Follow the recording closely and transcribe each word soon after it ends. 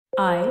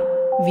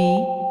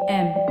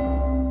IVM.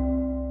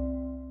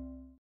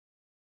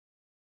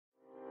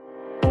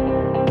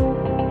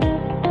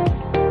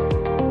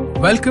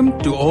 Welcome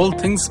to All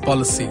Things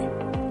Policy,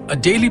 a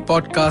daily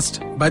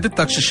podcast by the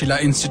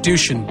Takshashila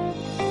Institution.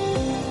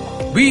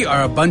 We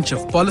are a bunch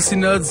of policy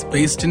nerds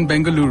based in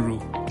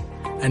Bengaluru,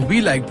 and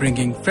we like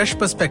bringing fresh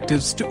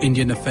perspectives to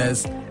Indian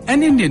affairs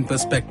and Indian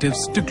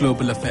perspectives to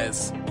global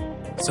affairs.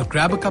 So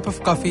grab a cup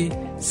of coffee,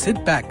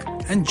 sit back,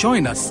 and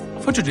join us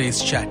for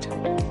today's chat.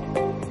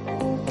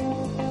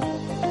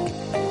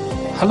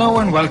 Hello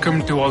and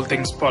welcome to All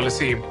Things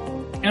Policy.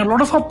 In a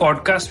lot of our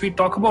podcasts, we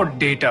talk about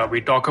data.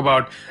 We talk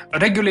about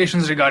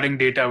regulations regarding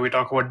data. We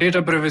talk about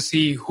data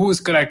privacy, who is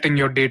collecting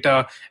your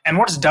data, and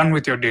what's done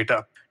with your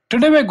data.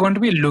 Today, we're going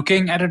to be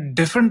looking at a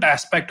different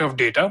aspect of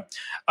data,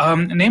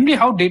 namely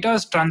how data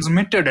is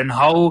transmitted and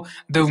how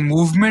the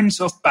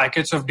movements of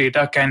packets of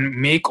data can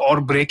make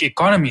or break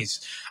economies.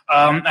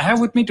 I have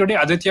with me today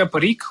Aditya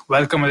Parikh.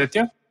 Welcome,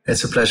 Aditya.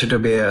 It's a pleasure to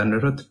be here,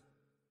 Anirudh.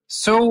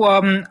 So,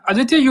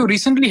 Aditya, you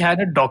recently had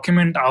a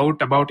document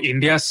out about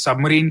India's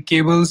submarine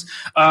cables.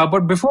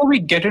 But before we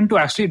get into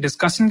actually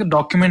discussing the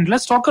document,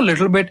 let's talk a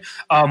little bit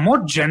more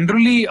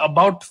generally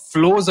about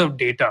flows of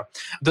data.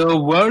 The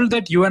world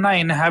that you and I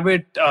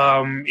inhabit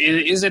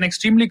is an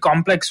extremely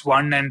complex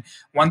one. And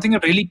one thing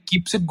that really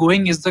keeps it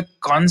going is the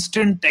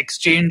constant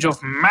exchange of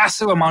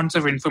massive amounts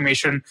of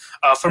information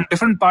from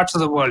different parts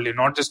of the world. You're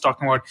not just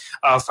talking about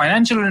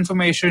financial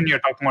information, you're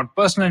talking about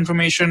personal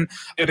information.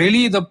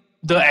 Really, the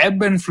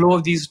ebb and flow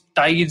of these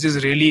tides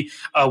is really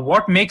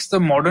what makes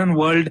the modern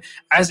world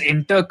as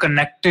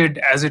interconnected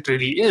as it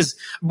really is.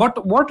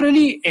 But what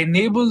really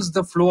enables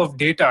the flow of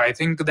data? I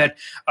think that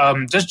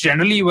just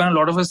generally when a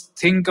lot of us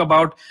think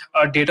about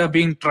data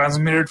being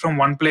transmitted from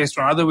one place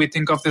to another, we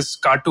think of this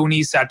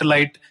cartoony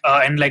satellite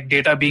and like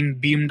data being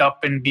beamed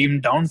up and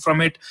beamed down from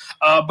it.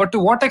 But to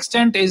what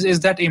extent is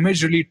that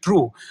image really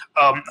true?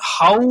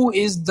 How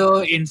is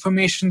the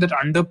information that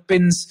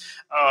underpins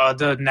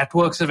the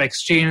networks of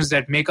exchange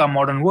that make our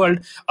modern world,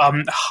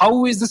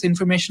 how is this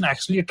information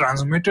actually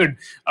transmitted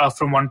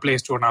from one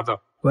place to another?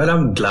 Well,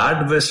 I'm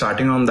glad we're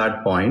starting on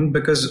that point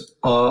because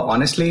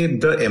honestly,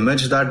 the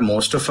image that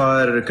most of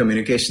our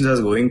communications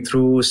are going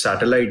through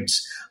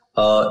satellites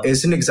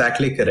isn't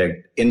exactly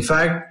correct. In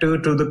fact, to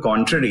the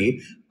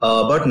contrary,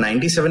 about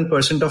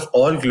 97% of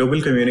all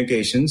global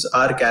communications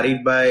are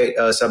carried by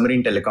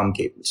submarine telecom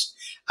cables.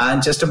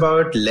 And just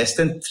about less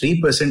than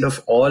 3%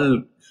 of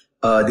all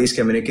these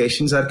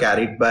communications are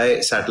carried by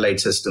satellite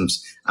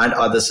systems and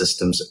other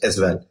systems as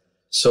well.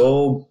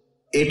 So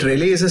it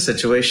really is a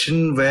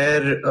situation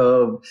where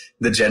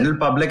the general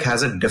public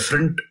has a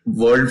different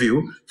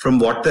worldview from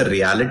what the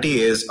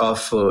reality is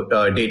of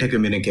data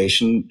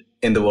communication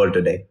in the world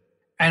today.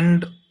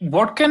 And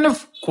what kind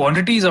of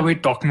quantities are we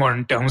talking about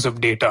in terms of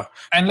data?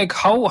 And like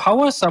how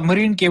are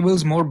submarine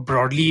cables more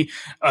broadly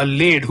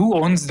laid? Who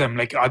owns them?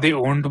 Like, are they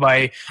owned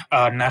by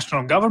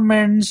national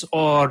governments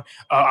or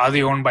are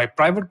they owned by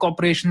private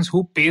corporations?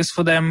 Who pays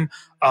for them?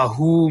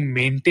 Who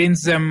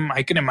maintains them?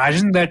 I can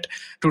imagine that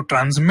to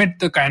transmit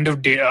the kind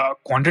of data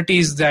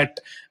quantities that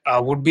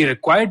would be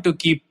required to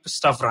keep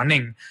stuff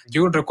running,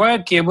 you would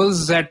require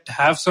cables that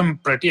have some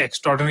pretty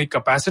extraordinary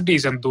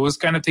capacities, and those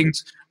kind of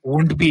things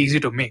wouldn't be easy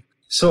to make.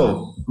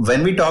 So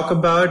when we talk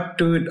about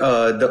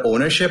the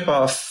ownership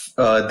of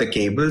the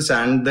cables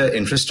and the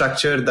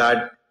infrastructure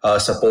that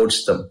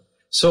supports them.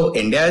 So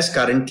India is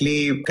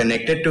currently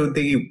connected to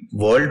the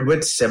world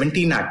with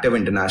 17 active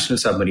international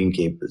submarine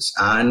cables,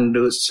 and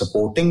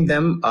supporting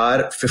them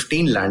are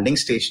 15 landing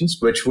stations,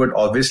 which would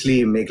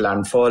obviously make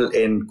landfall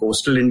in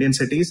coastal Indian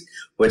cities,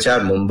 which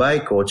are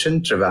Mumbai,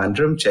 Cochin,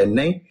 Trivandrum,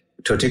 Chennai,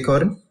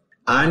 Tuticorin.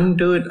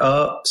 And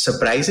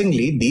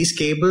surprisingly, these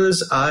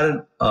cables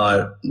are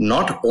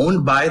not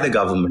owned by the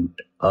government,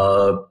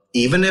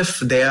 even if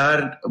they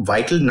are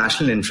vital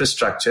national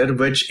infrastructure,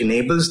 which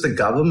enables the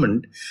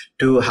government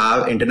to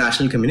have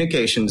international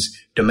communications,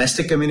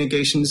 domestic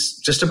communications,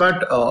 just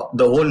about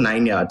the whole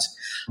 9 yards.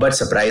 But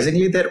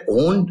surprisingly, they're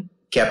owned,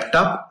 kept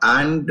up,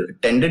 and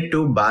tended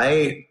to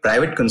by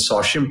private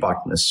consortium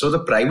partners. So the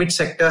private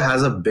sector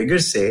has a bigger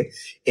say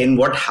in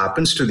what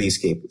happens to these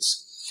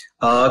cables.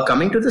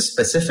 Coming to the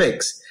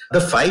specifics,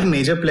 the 5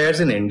 major players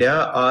in India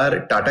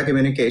are Tata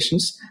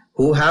Communications,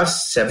 who have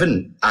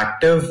 7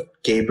 active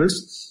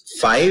cables,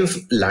 5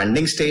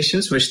 landing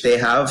stations, which they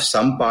have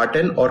some part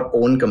in or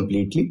own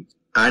completely.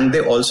 And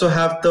they also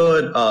have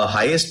the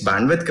highest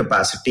bandwidth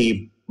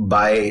capacity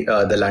by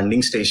the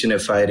landing station,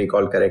 if I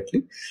recall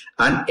correctly.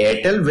 And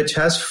Airtel, which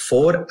has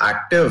 4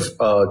 active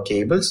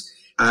cables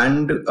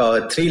and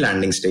 3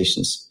 landing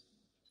stations.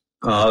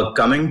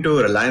 Coming to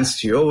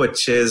Reliance Jio,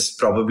 which is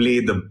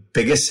probably the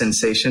biggest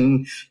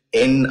sensation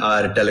in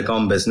our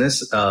telecom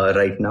business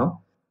right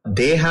now.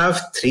 They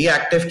have 3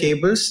 active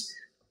cables,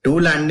 2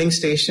 landing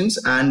stations,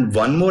 and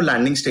 1 more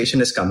landing station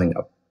is coming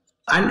up.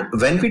 And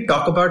when we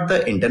talk about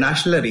the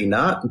international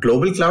arena,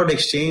 Global Cloud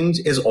Exchange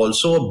is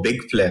also a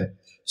big player.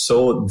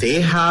 So they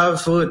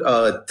have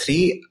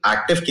 3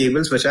 active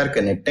cables which are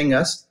connecting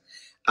us.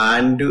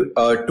 and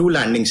 2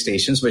 landing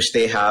stations, which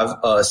they have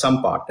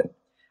some part in.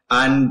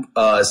 And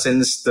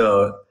since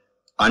the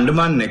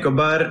Andaman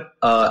Nicobar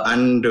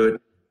and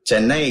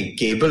Chennai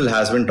cable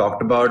has been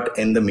talked about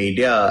in the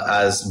media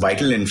as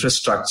vital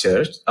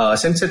infrastructure,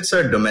 since it's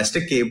a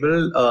domestic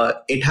cable,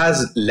 it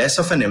has less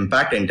of an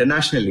impact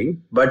internationally,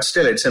 but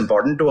still it's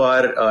important to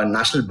our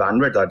national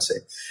bandwidth, I'd say.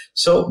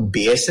 So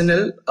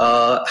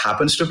BSNL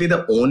happens to be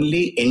the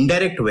only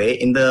indirect way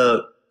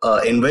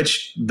in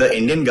which the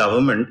Indian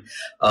government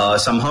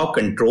somehow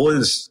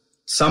controls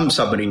some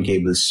submarine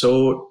cables.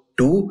 So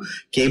 2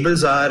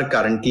 cables are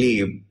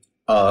currently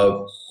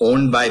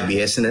owned by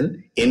BSNL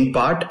in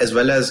part as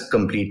well as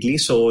completely.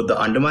 So the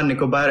Andaman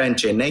Nicobar and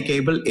Chennai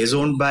cable is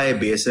owned by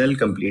BSNL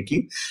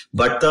completely,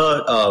 but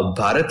the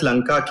Bharat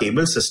Lanka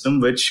cable system,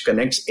 which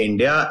connects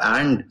India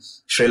and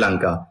Sri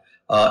Lanka,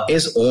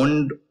 is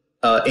owned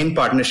in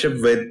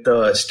partnership with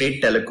the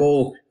state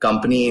teleco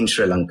company in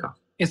Sri Lanka.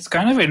 It's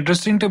kind of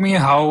interesting to me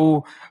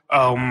how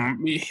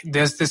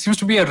there seems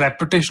to be a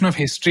repetition of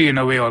history in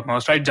a way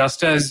almost, right?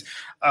 Just as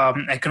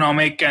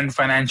economic and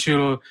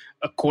financial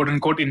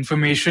quote-unquote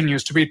information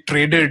used to be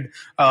traded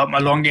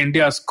along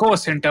India's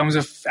coast in terms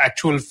of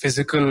actual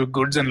physical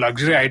goods and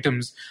luxury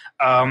items.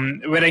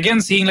 We're again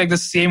seeing like the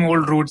same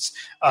old routes,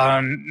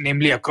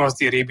 namely across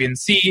the Arabian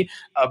Sea,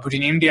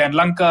 between India and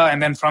Lanka,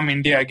 and then from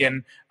India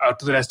again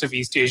to the rest of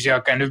East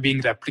Asia, kind of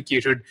being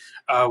replicated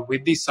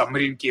with these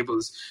submarine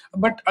cables.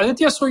 But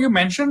Aditya, so you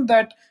mentioned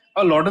that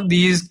a lot of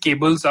these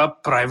cables are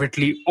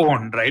privately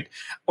owned, right?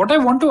 What I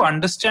want to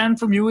understand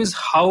from you is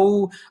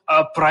how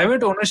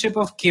private ownership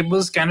of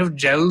cables kind of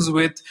gels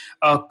with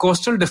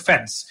coastal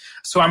defense.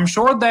 So I'm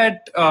sure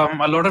that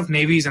a lot of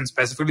navies, and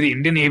specifically the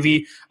Indian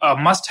Navy,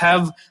 must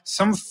have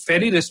some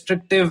very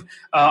restrictive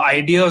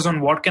ideas on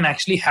what can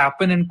actually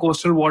happen in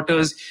coastal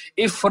waters.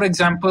 If, for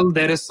example,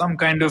 there is some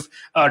kind of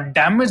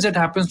damage that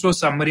happens to a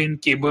submarine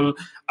cable,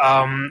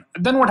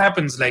 then what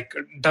happens? Like,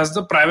 does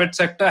the private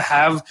sector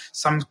have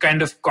some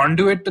kind of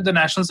conduit to the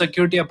national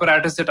security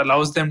apparatus that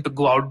allows them to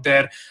go out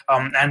there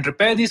and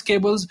repair these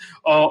cables?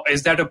 Or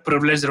is that a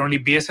privilege that only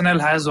BSNL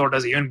has, or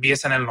does even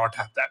BSNL not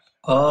have that?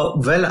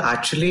 Well,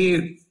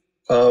 actually,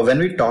 when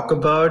we talk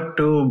about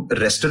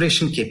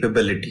restoration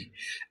capability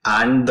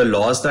and the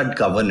laws that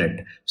govern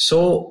it,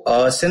 so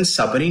since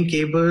submarine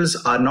cables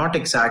are not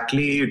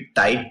exactly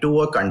tied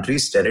to a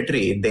country's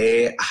territory,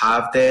 they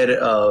have their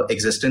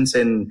existence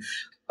in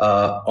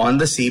on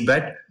the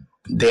seabed.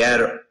 They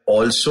are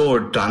also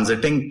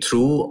transiting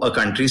through a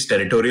country's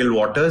territorial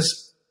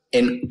waters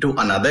into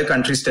another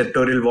country's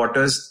territorial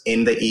waters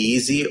in the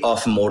EEZ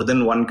of more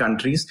than one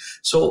countries.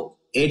 So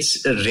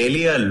it's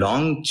really a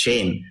long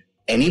chain,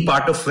 any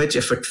part of which,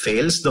 if it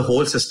fails, the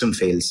whole system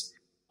fails,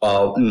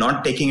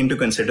 not taking into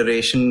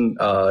consideration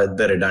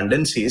the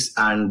redundancies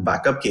and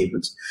backup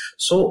cables.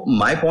 So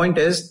my point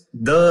is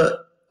the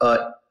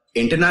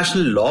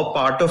international law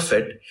part of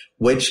it,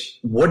 which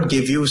would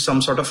give you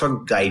some sort of a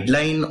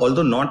guideline,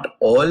 although not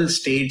all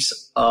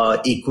states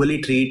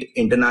equally treat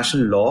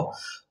international law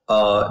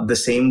the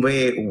same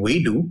way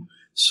we do.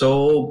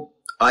 So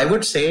I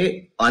would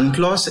say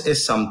UNCLOS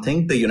is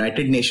something, the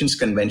United Nations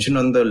Convention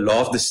on the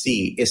Law of the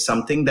Sea is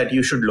something that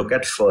you should look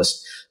at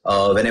first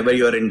whenever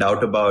you're in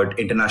doubt about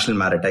international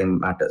maritime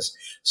matters.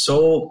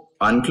 So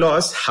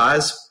UNCLOS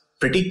has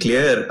pretty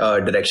clear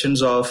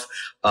directions of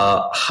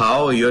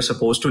how you're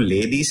supposed to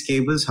lay these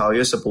cables, how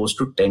you're supposed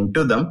to tend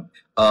to them,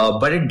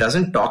 but it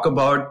doesn't talk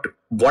about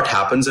what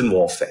happens in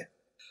warfare.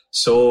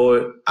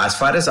 So as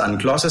far as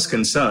UNCLOS is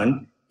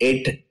concerned,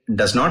 it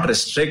does not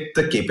restrict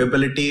the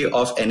capability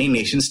of any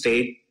nation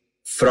state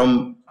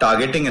from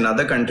targeting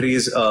another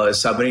country's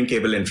submarine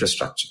cable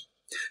infrastructure.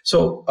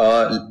 So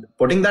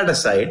putting that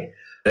aside,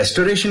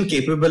 restoration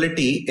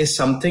capability is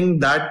something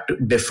that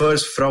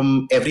differs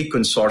from every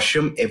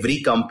consortium,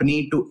 every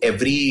company to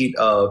every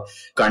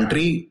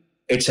country,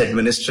 its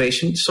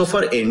administration. So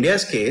for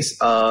India's case,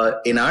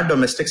 in our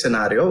domestic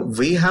scenario,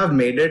 we have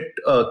made it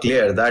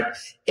clear that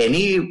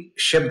any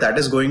ship that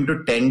is going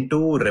to tend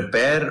to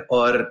repair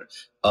or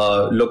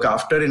look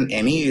after in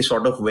any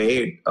sort of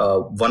way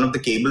one of the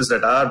cables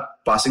that are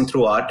passing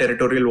through our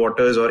territorial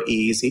waters or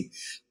EEZ,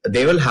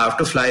 they will have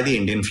to fly the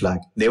Indian flag.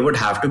 They would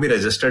have to be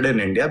registered in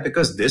India,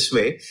 because this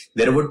way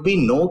there would be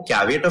no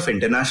caveat of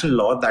international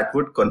law that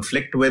would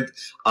conflict with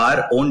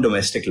our own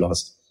domestic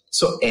laws.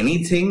 So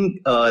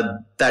anything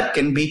that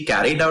can be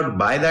carried out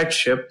by that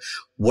ship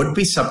would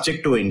be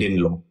subject to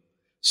Indian law.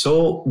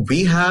 So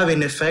we have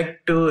in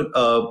effect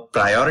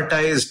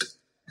prioritized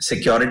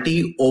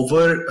security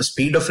over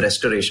speed of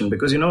restoration,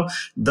 because,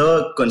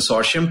 the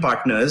consortium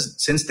partners,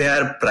 since they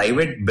are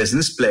private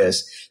business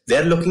players,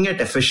 they're looking at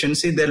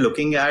efficiency, they're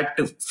looking at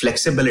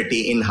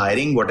flexibility in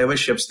hiring whatever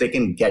ships they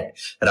can get,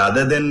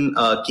 rather than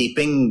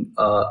keeping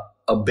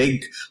a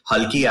big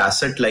hulky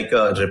asset like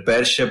a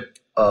repair ship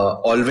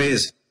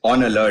always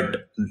on alert,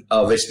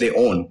 which they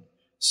own.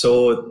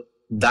 So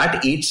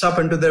that eats up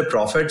into their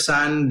profits,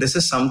 and this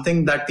is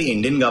something that the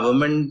Indian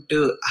government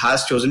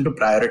has chosen to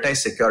prioritize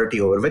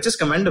security over, which is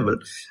commendable,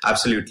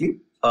 absolutely.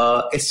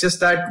 It's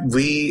just that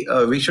we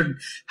should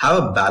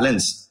have a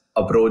balance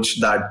approach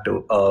that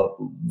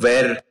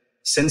where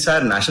since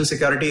our national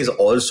security is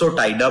also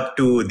tied up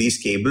to these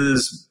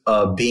cables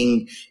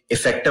being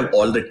effective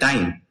all the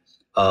time,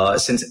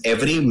 since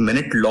every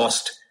minute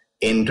lost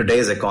in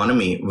today's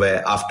economy,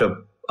 where after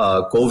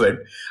COVID,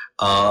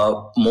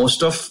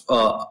 most of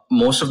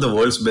the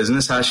world's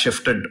business has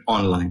shifted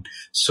online.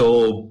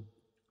 So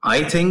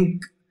I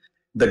think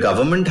the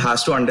government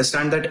has to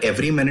understand that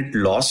every minute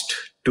lost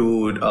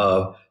to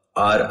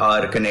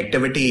our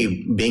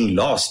connectivity being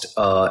lost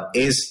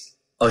is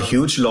a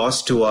huge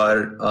loss to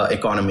our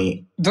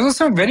economy. Those are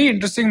some very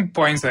interesting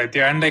points,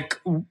 Aditya. And like,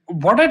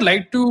 what I'd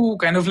like to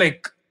kind of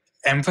like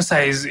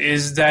emphasize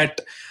is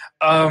that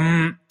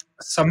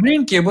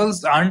submarine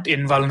cables aren't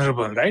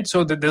invulnerable, right?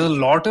 So there's a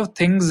lot of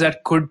things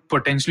that could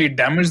potentially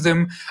damage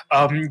them.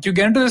 You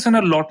get into this in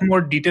a lot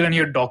more detail in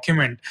your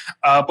document.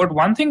 But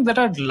one thing that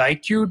I'd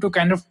like you to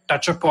kind of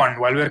touch upon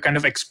while we're kind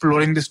of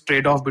exploring this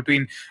trade-off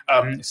between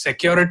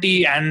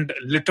security and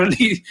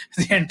literally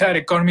the entire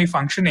economy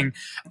functioning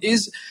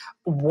is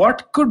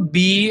what could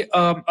be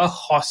a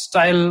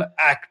hostile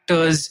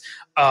actor's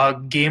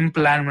game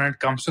plan when it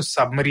comes to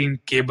submarine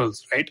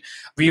cables, right?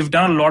 We've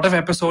done a lot of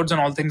episodes on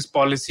All Things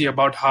Policy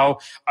about how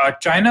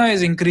China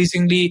is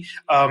increasingly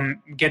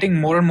getting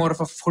more and more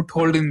of a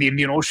foothold in the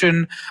Indian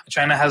Ocean.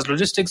 China has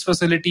logistics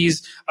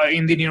facilities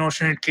in the Indian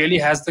Ocean. It clearly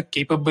has the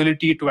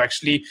capability to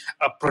actually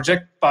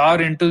project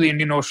power into the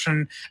Indian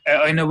Ocean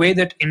in a way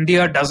that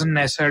India doesn't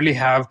necessarily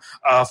have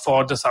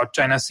for the South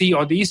China Sea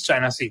or the East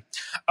China Sea.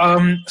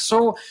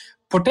 So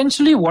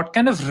potentially, what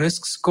kind of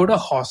risks could a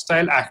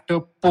hostile actor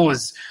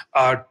pose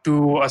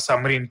to a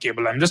submarine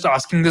cable? I'm just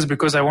asking this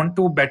because I want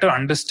to better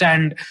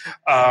understand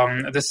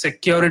the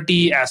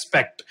security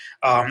aspect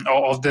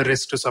of the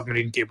risk to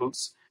submarine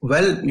cables.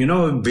 Well,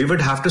 we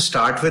would have to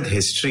start with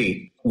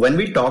history. When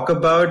we talk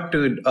about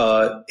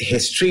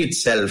history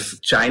itself,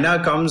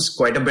 China comes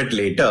quite a bit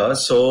later.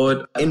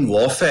 So in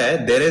warfare,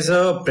 there is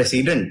a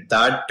precedent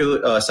that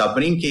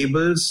submarine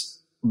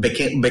cables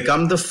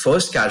become the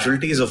first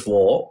casualties of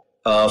war.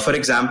 For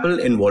example,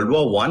 in World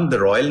War I, the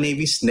Royal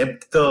Navy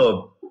snipped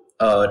the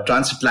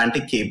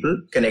transatlantic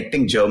cable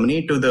connecting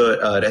Germany to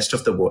the rest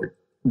of the world.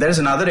 There is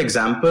another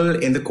example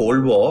in the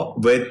Cold War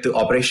with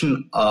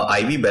Operation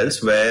Ivy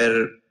Bells,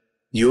 where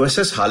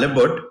USS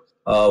Halibut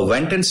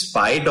went and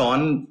spied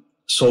on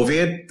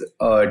Soviet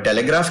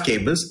telegraph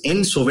cables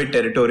in Soviet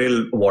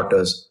territorial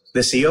waters,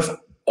 the Sea of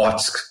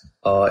Okhotsk,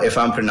 if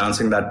I'm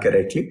pronouncing that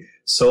correctly.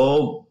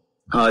 So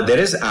there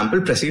is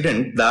ample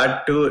precedent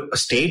that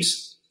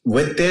states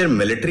with their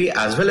military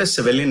as well as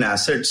civilian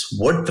assets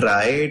would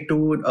try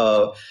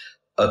to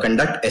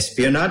conduct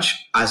espionage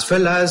as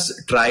well as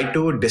try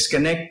to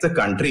disconnect the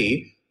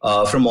country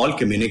from all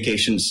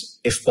communications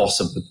if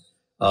possible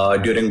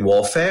during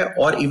warfare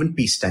or even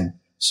peacetime.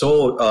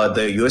 So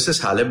the USS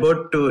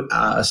Halibut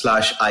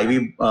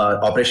 /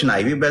 Operation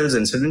Ivy Bells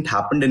incident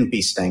happened in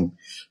peacetime.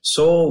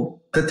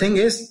 So the thing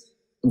is,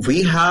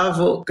 we have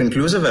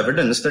conclusive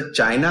evidence that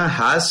China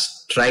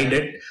has tried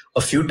it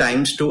a few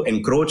times to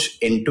encroach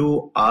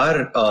into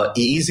our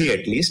EEZ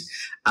at least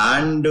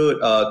and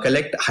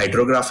collect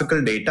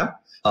hydrographical data.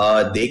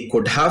 They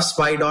could have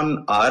spied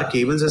on our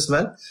cables as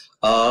well.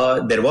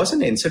 There was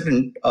an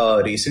incident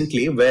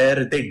recently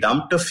where they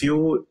dumped a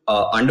few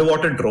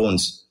underwater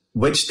drones,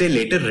 which they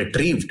later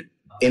retrieved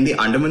in the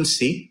Andaman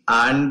Sea.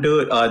 And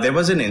there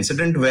was an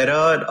incident where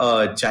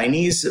a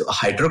Chinese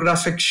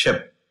hydrographic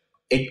ship,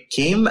 it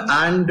came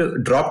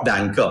and dropped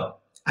anchor,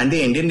 and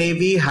the Indian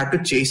Navy had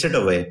to chase it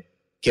away,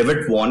 give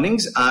it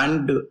warnings,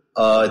 and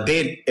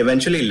they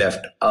eventually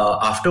left.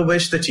 After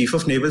which the Chief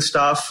of Naval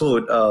Staff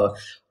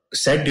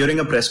said during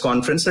a press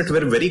conference that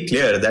we're very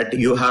clear that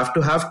you have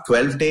to have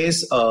 12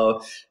 days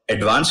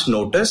advance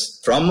notice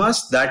from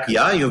us that,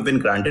 yeah, you've been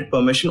granted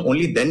permission.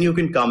 Only then you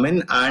can come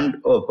in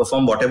and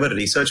perform whatever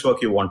research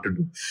work you want to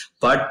do.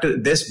 But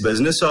this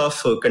business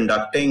of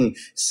conducting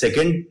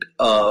second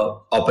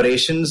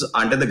operations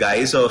under the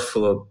guise of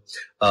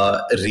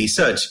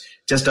research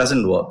just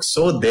doesn't work.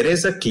 So there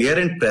is a clear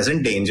and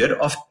present danger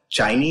of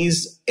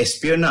Chinese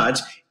espionage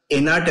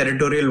in our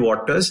territorial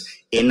waters,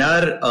 in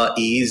our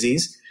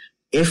EEZs,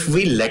 if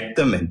we let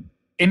them in.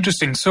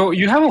 Interesting. So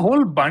you have a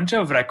whole bunch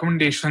of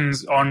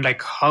recommendations on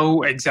like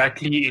how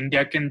exactly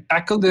India can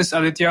tackle this,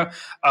 Aditya.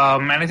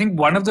 And I think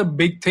one of the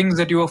big things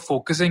that you are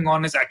focusing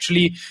on is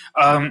actually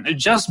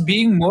just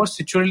being more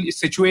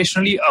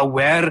situationally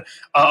aware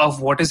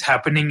of what is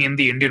happening in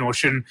the Indian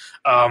Ocean.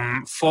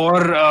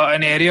 For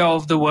an area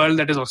of the world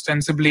that is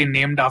ostensibly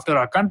named after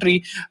our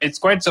country, it's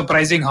quite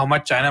surprising how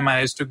much China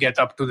managed to get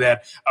up to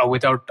there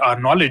without our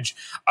knowledge.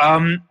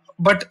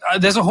 But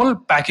there's a whole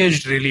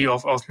package really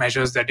of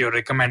measures that you're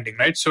recommending,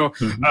 right? So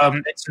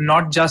it's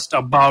not just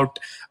about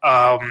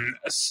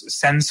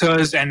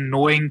sensors and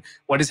knowing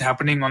what is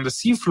happening on the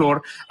seafloor,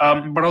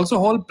 but also a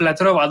whole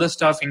plethora of other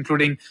stuff,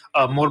 including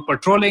more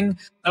patrolling.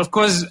 Of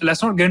course,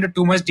 let's not get into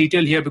too much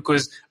detail here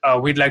because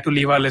we'd like to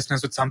leave our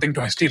listeners with something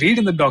to actually read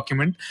in the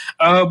document.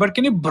 But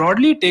can you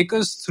broadly take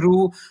us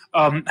through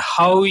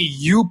how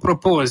you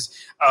propose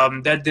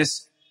that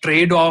this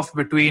trade-off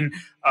between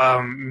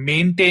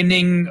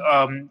maintaining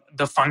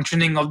the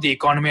functioning of the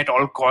economy at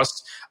all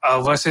costs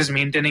versus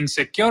maintaining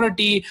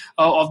security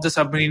of the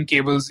submarine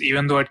cables,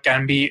 even though it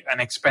can be an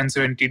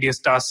expensive and tedious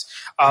task.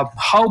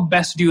 How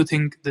best do you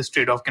think this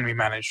trade-off can be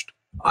managed?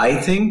 I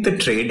think the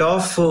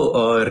trade-off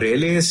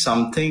really is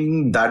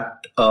something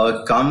that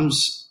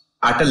comes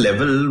at a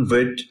level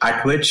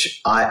at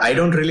which I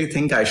don't really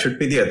think I should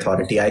be the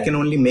authority. I can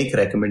only make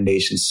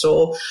recommendations.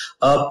 So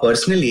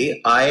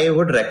personally, I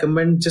would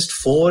recommend just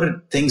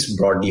 4 things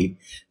broadly.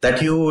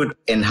 That you would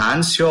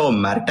enhance your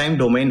maritime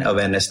domain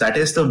awareness. That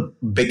is the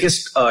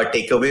biggest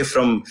takeaway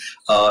from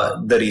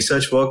the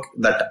research work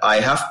that I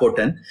have put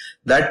in,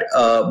 that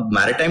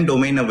maritime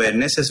domain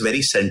awareness is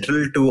very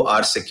central to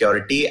our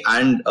security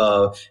and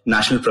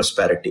national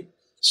prosperity.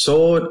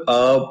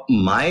 So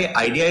my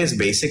idea is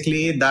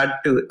basically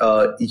that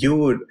you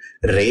would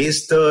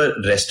raise the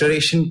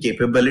restoration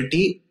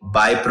capability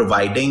by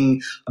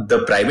providing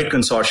the private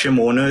consortium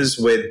owners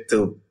with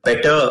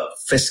better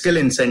fiscal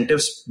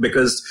incentives,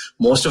 because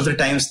most of the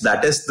times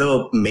that is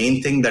the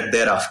main thing that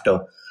they're after.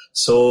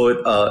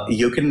 So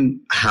you can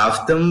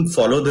have them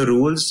follow the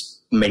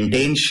rules,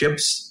 maintain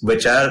ships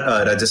which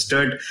are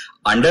registered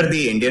under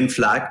the Indian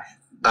flag,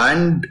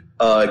 and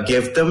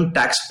give them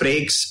tax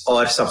breaks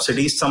or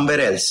subsidies somewhere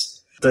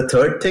else. The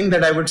third thing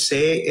that I would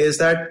say is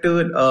that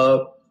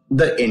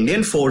the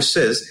Indian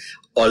forces,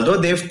 although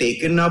they've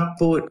taken up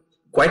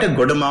quite a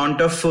good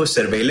amount of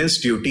surveillance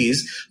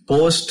duties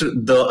post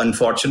the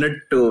unfortunate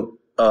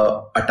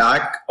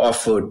attack of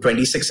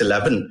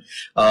 26/11,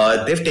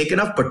 they've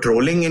taken up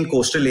patrolling in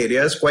coastal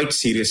areas quite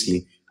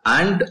seriously.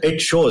 And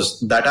it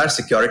shows that our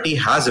security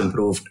has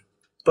improved.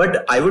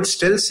 But I would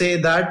still say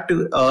that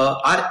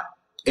our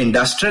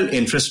industrial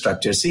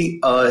infrastructure. See,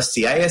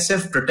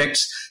 CISF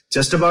protects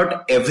just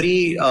about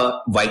every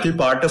vital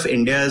part of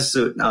India's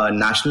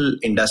national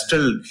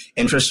industrial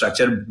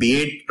infrastructure,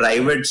 be it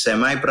private,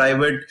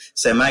 semi-private,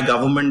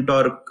 semi-government,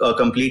 or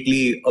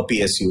completely a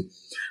PSU.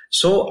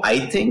 So I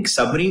think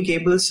submarine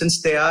cables,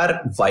 since they are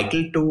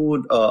vital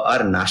to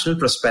our national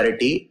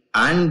prosperity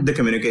and the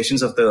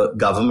communications of the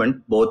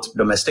government, both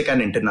domestic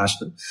and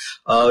international,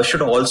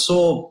 should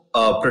also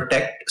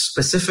protect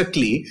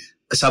specifically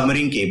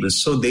submarine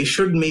cables. So they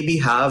should maybe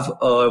have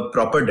a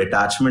proper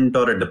detachment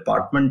or a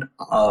department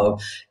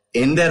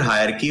in their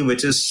hierarchy,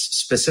 which is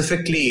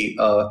specifically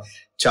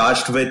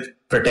charged with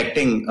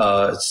protecting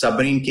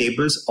submarine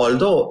cables.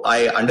 Although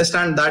I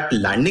understand that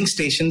landing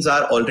stations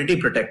are already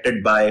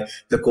protected by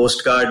the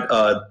Coast Guard,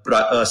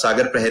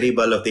 Sagar Prahari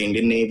Bal of the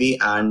Indian Navy,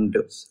 and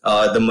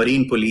the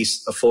Marine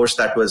Police force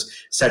that was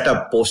set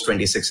up post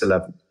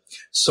 26/11.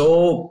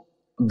 So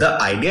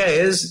the idea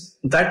is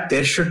that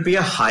there should be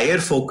a higher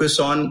focus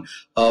on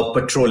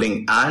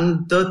patrolling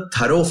and the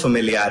thorough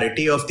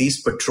familiarity of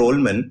these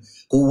patrolmen,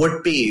 who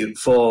would be,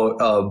 for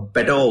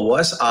better or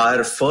worse,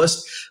 our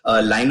first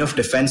line of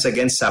defense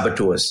against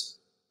saboteurs.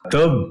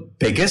 The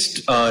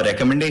biggest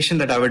recommendation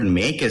that I would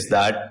make is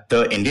that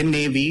the Indian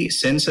Navy,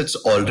 since it's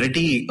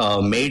already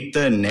made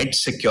the net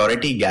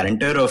security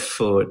guarantor of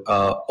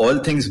all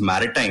things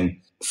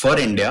maritime for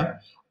India,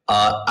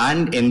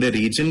 and in the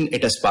region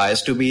it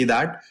aspires to be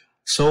that.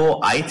 So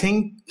I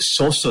think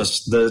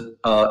SOSUS,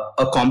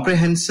 a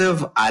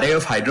comprehensive array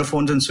of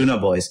hydrophones and sonar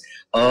buoys,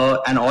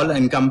 an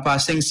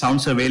all-encompassing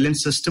sound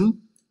surveillance system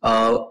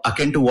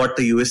akin to what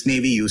the US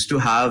Navy used to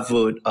have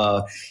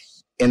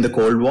in the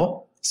Cold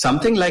War.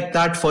 Something like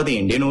that for the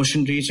Indian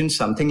Ocean region,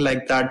 something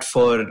like that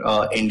for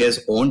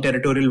India's own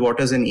territorial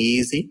waters in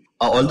EEZ.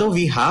 Although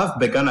we have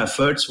begun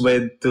efforts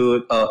with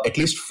at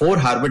least 4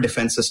 harbor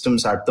defense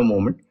systems at the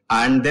moment,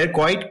 and they're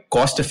quite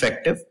cost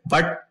effective,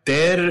 but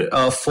their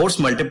force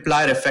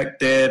multiplier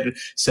effect, their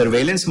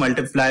surveillance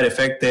multiplier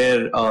effect,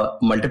 their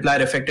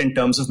multiplier effect in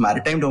terms of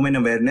maritime domain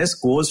awareness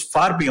goes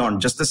far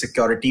beyond just the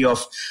security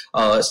of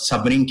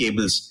submarine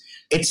cables.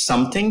 It's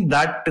something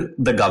that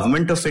the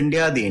government of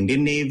India, the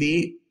Indian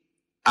Navy,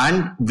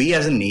 and we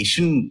as a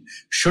nation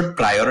should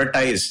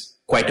prioritize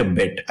quite a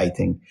bit, I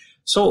think.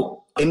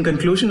 So in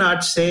conclusion,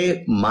 I'd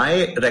say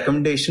my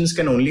recommendations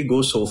can only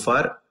go so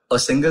far. A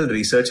single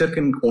researcher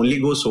can only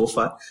go so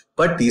far.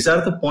 But these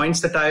are the points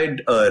that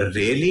I'd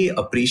really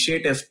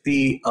appreciate if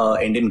the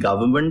Indian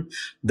government,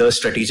 the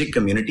strategic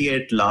community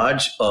at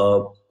large,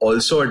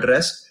 also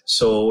address,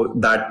 so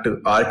that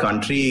our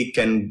country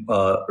can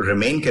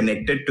remain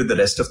connected to the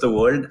rest of the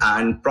world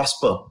and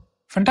prosper.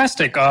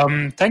 Fantastic.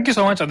 Thank you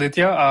so much,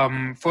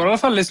 Aditya. For all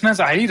of our listeners,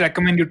 I highly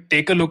recommend you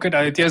take a look at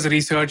Aditya's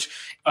research.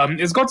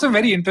 It's got some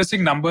very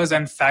interesting numbers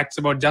and facts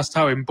about just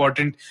how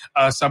important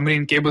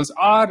submarine cables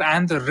are,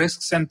 and the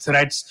risks and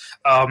threats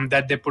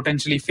that they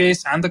potentially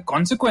face, and the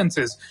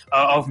consequences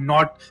of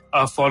not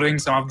following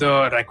some of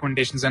the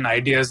recommendations and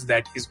ideas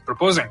that he's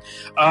proposing.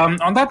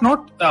 On that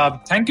note,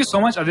 thank you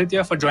so much,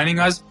 Aditya, for joining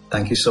us.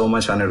 Thank you so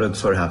much, Anirudh,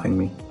 for having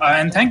me.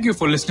 And thank you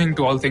for listening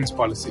to All Things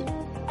Policy.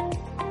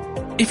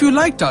 If you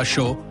liked our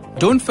show,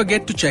 don't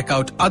forget to check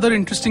out other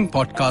interesting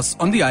podcasts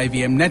on the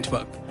IVM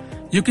network.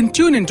 You can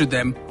tune into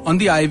them on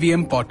the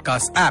IVM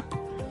Podcast app,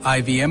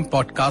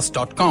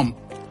 ivmpodcast.com,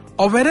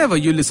 or wherever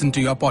you listen to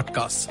your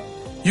podcasts.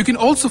 You can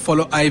also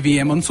follow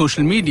IVM on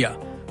social media.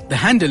 The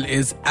handle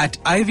is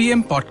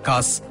 @IVM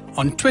Podcasts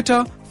on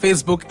Twitter,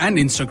 Facebook, and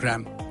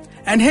Instagram.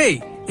 And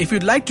hey, if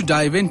you'd like to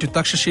dive into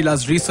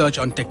Takshashila's research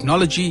on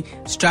technology,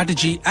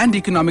 strategy, and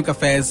economic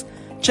affairs,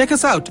 check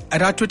us out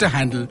at our Twitter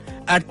handle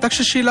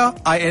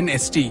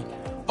 @TakshashilaINST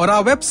or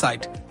our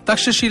website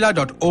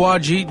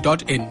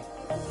takshashila.org.in.